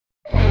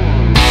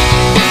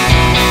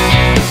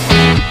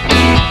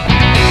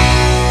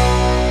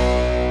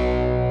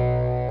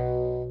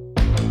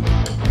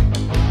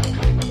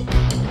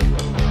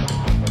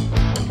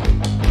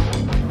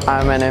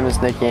Hi, my name is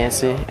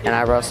Yancey, and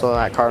I wrestle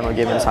at Cardinal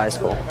Gibbons High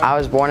School. I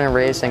was born and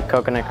raised in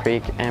Coconut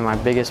Creek, and my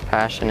biggest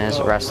passion is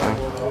wrestling.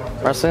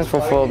 Wrestling's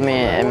fulfilled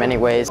me in many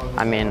ways.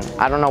 I mean,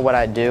 I don't know what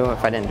I'd do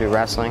if I didn't do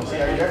wrestling.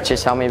 It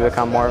just helped me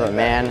become more of a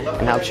man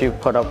and helps you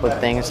put up with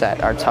things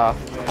that are tough.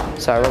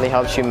 So it really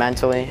helps you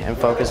mentally and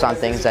focus on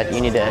things that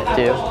you need to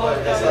do,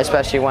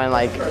 especially when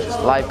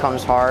life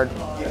comes hard.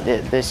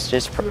 This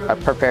just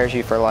prepares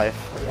you for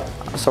life.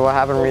 So what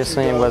happened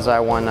recently was I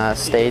won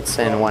states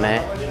in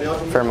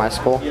 1A for my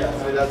school,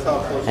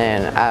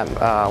 and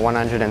at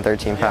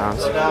 113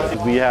 pounds.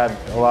 We had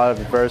a lot of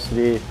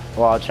adversity, a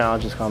lot of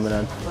challenges coming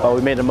in, but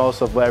we made the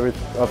most of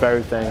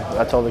everything.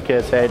 I told the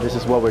kids, hey, this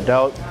is what we're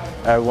dealt.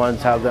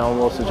 Everyone's have their own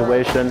little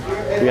situation.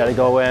 We got to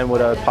go in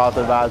with a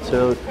positive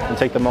attitude and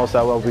take the most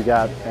out of what we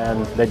got,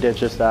 and they did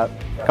just that.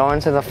 Going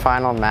to the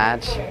final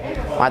match,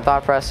 my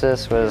thought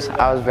process was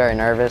I was very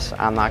nervous,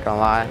 I'm not going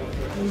to lie.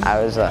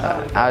 I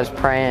was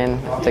praying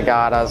to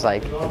God. I was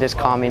like, just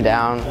calm me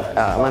down,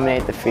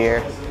 eliminate the fear.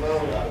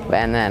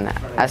 And then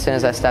as soon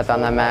as I stepped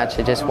on that match,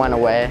 it just went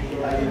away.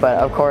 But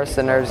of course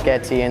the nerves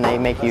get to you and they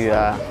make you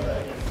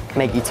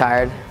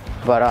tired.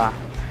 But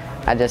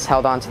I just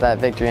held on to that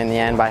victory in the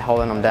end by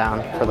holding them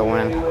down for the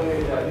win.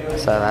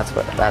 So that's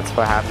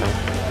what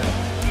happened.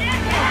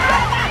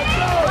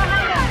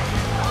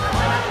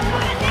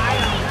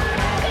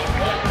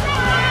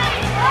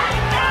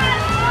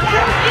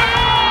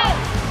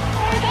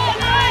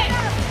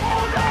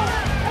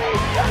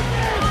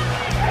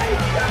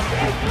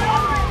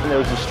 It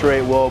was a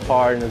straight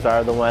willpower and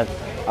desire to win.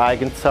 I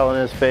can tell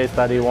in his face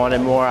that he wanted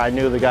more. I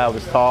knew the guy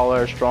was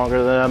taller,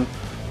 stronger than him,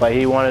 but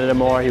he wanted it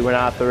more. He went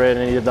after it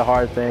and he did the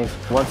hard things.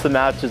 Once the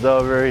match is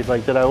over, he's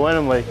like, did I win?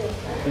 I'm like,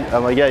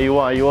 yeah, you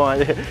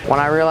won. When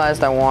I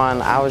realized I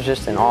won, I was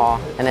just in awe,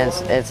 and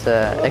it's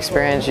an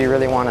experience you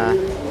really want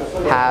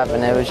to have,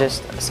 and it was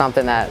just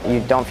something that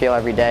you don't feel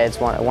every day. It's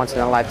once in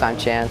a lifetime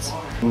chance.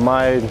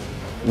 My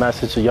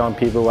message to young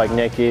people like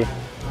Nikki,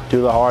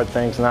 do the hard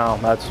things now.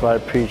 That's what I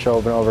preach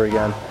over and over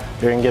again.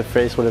 You're gonna get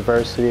faced with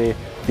adversity.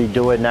 If you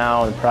do it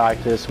now in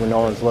practice, when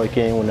no one's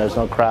looking, when there's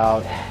no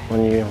crowd,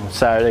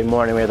 Saturday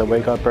morning we have to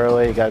wake up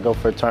early, you gotta go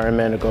for a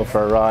tournament or go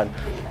for a run.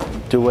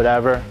 Do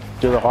whatever,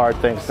 do the hard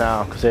things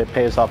now, because it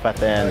pays off at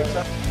the end.